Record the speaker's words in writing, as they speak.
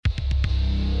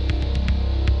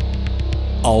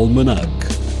Almanac.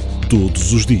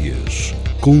 Todos os dias,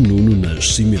 com Nuno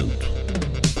Nascimento.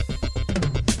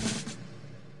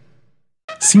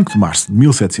 5 de março de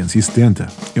 1770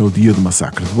 é o dia do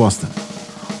massacre de Boston.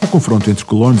 O confronto entre os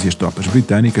colonos e as tropas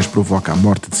britânicas provoca a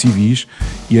morte de civis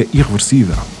e é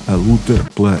irreversível a luta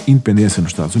pela independência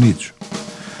nos Estados Unidos.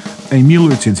 Em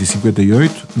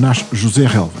 1858 nasce José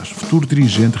Relvas, futuro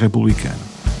dirigente republicano,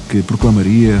 que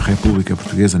proclamaria a República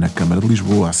Portuguesa na Câmara de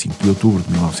Lisboa a 5 de outubro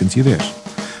de 1910.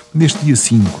 Neste dia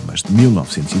 5, mas de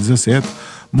 1917,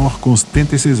 morre com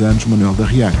 76 anos Manuel da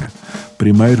Riaga,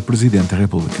 primeiro presidente da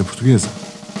República Portuguesa.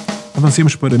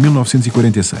 Avancemos para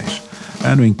 1946,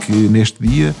 ano em que, neste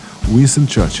dia, Winston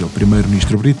Churchill,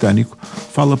 primeiro-ministro britânico,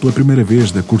 fala pela primeira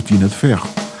vez da Cortina de Ferro,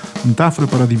 metáfora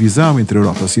para a divisão entre a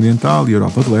Europa Ocidental e a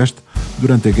Europa de Leste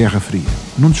durante a Guerra Fria,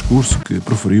 num discurso que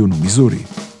proferiu no Missouri.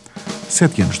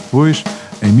 7 anos depois,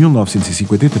 em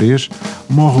 1953,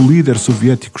 morre o líder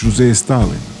soviético José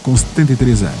Stalin, com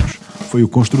 73 anos. Foi o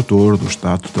construtor do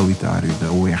Estado totalitário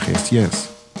da URSS.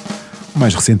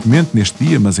 Mais recentemente, neste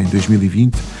dia, mas em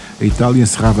 2020, a Itália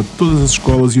encerrava todas as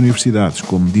escolas e universidades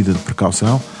como medida de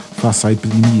precaução face à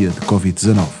epidemia de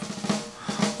Covid-19.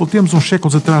 Voltemos uns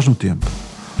séculos atrás no tempo,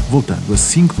 voltando a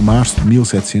 5 de março de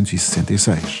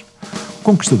 1766.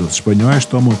 Conquistadores espanhóis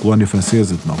tomam a colónia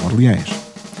francesa de Nova Orleans.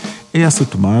 É essa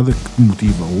tomada que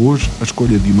motiva hoje a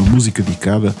escolha de uma música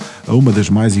dedicada a uma das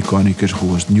mais icónicas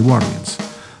ruas de New Orleans,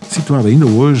 situada ainda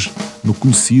hoje no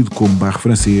conhecido como bairro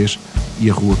francês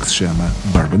e a rua que se chama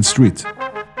Bourbon Street.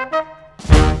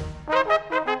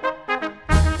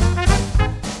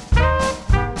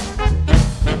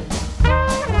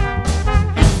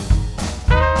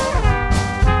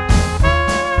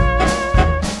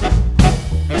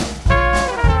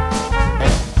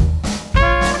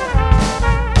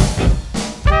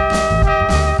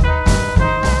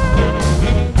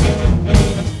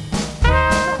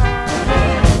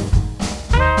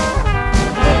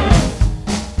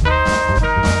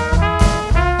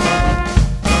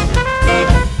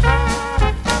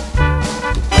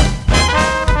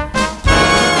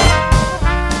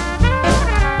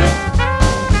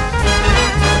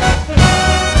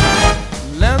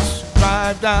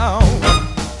 Down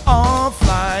or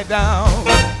fly down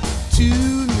to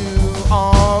New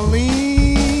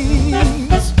Orleans,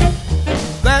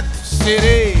 that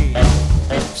city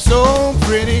so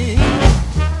pretty,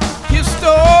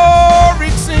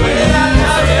 historic scene,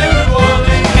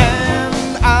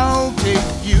 and I'll take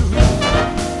you,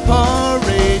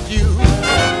 parade you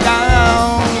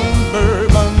down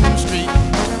Bourbon Street.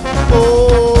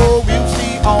 Oh, we'll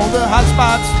see all the hot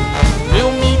spots,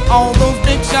 we'll meet all those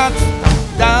big shots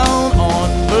down on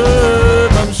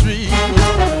Bourbon Street.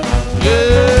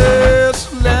 Yes,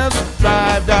 let's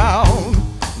drive down.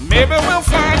 Maybe we'll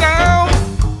fly down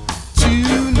to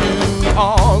New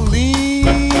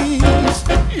Orleans.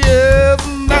 Yes,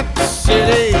 that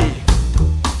city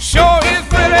sure is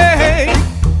pretty,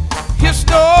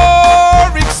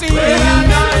 historic scene.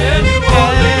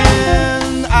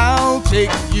 And I'll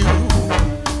take you,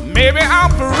 maybe I'll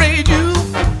parade you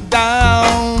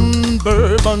down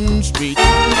Bourbon Street.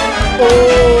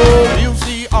 Oh, you'll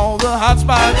see all the hot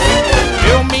spots,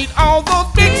 you'll meet all those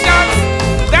big shots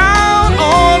down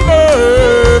on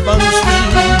Bourbon Street.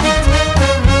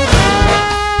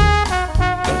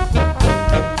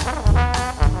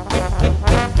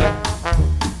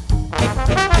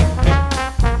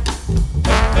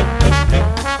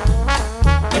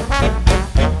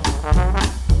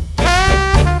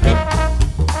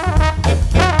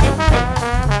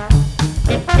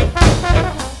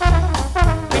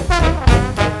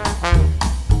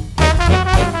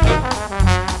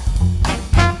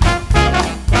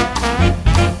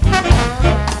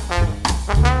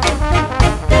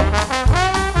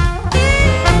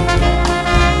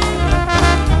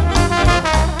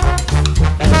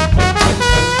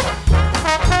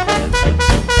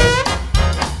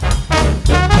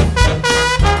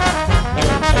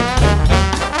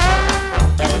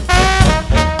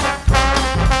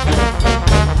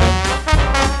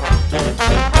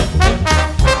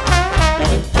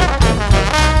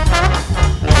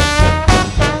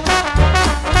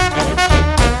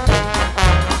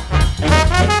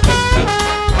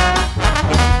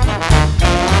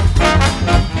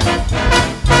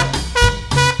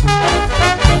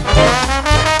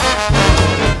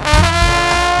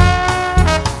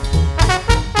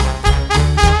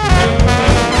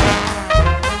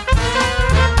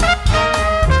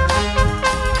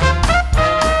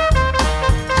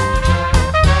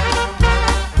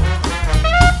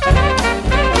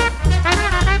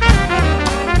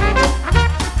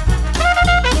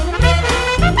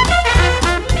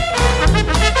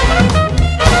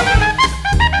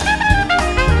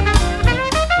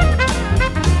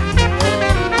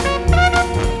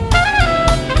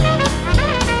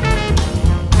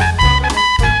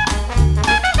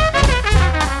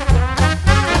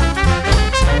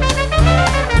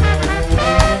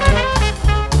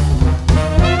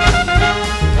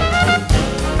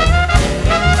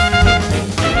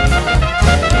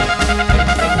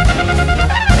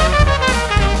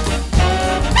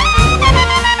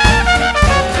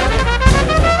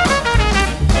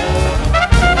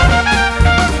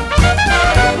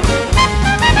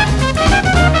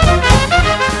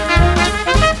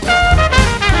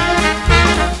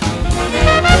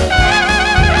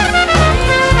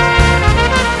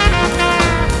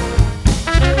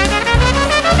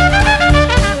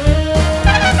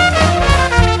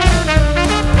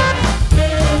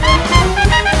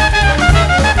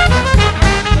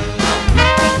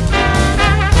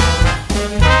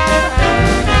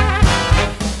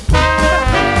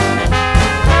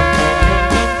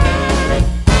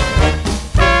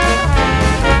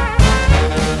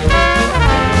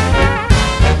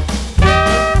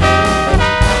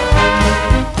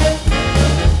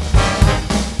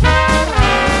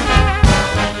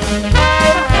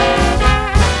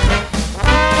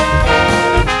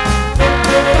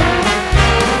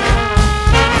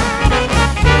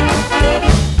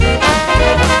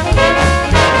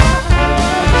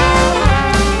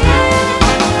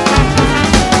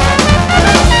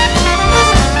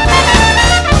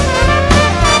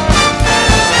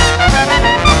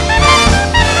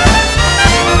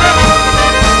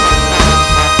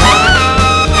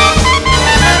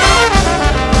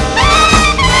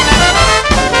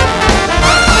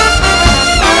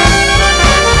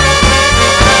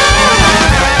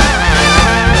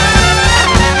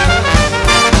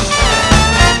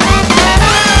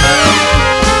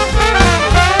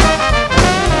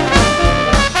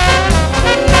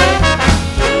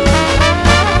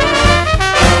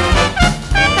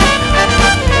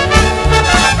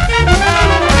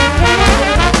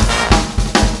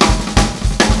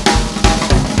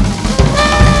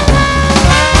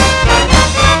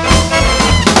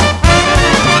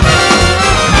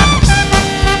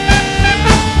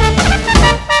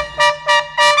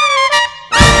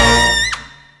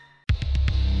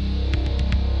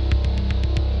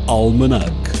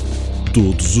 Almanac.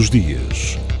 Todos os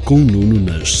dias, com Nuno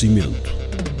Nascimento.